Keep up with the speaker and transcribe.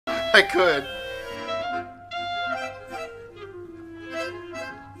I could.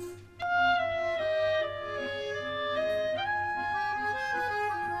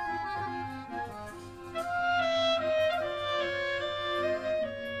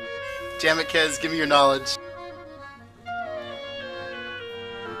 Damn it, Kez, give me your knowledge.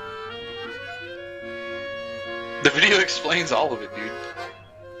 The video explains all of it, dude.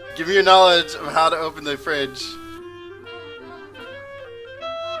 Give me your knowledge of how to open the fridge.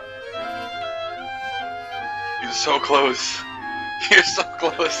 You're so close. You're so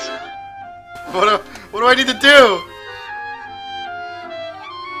close. What do I need to do?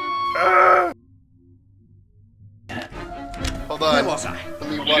 Hold on. Where was I? Let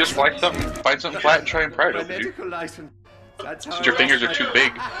me You watch. just find something flat and try and pry it My open, dude. medical license. That's how Since your I fingers lost are my- too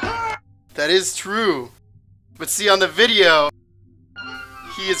big. That is true. But see, on the video,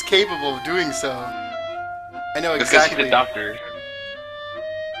 he is capable of doing so. I know Because exactly. he's a doctor.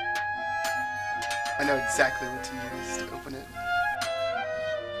 I know exactly what to use to open it.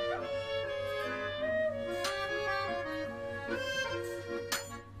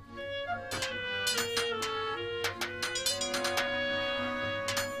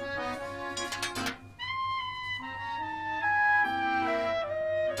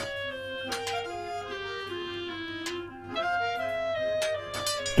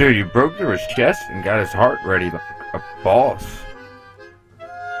 Dude, you broke through his chest and got his heart ready like a boss.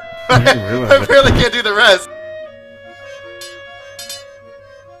 I didn't realize I that. really can't do the rest.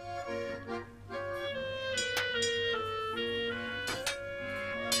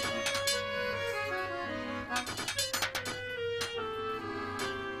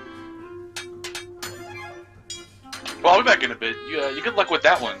 Well, I'll be back in a bit. You good luck with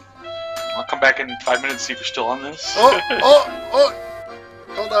that one. I'll come back in 5 minutes and see if you're still on this. Oh!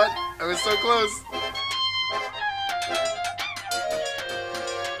 Hold on. I was so close.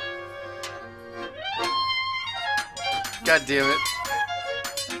 God damn it.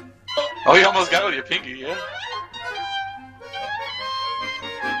 Oh, you almost got it with your pinky, yeah?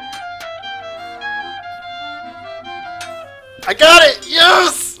 I got it!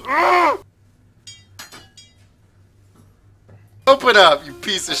 Yes! Open up, you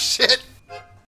piece of shit!